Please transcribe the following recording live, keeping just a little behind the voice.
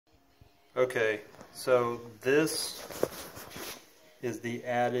Okay, so this is the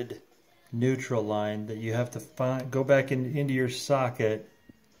added neutral line that you have to find. Go back into your socket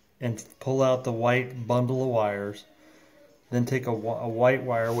and pull out the white bundle of wires. Then take a white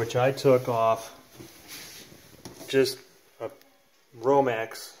wire, which I took off just a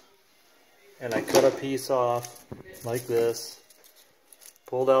Romex, and I cut a piece off like this,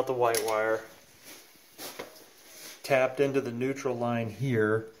 pulled out the white wire, tapped into the neutral line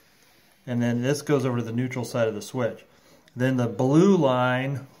here, and then this goes over to the neutral side of the switch. Then the blue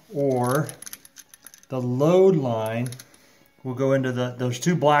line or the load line will go into those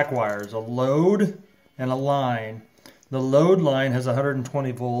two black wires, a load and a line. The load line has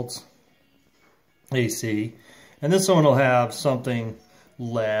 120 volts AC, and this one will have something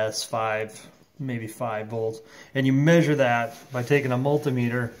less, maybe 5 volts. And you measure that by taking a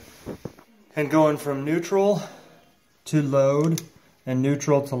multimeter and going from neutral to load and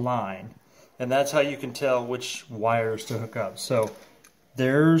neutral to line. And that's how you can tell which wires to hook up. So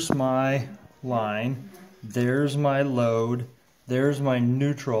there's my line, there's my load, there's my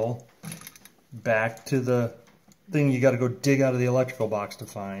neutral, back to the thing you got to go dig out of the electrical box to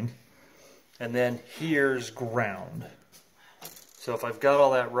find. And then here's ground. So if I've got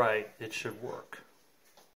all that right, it should work.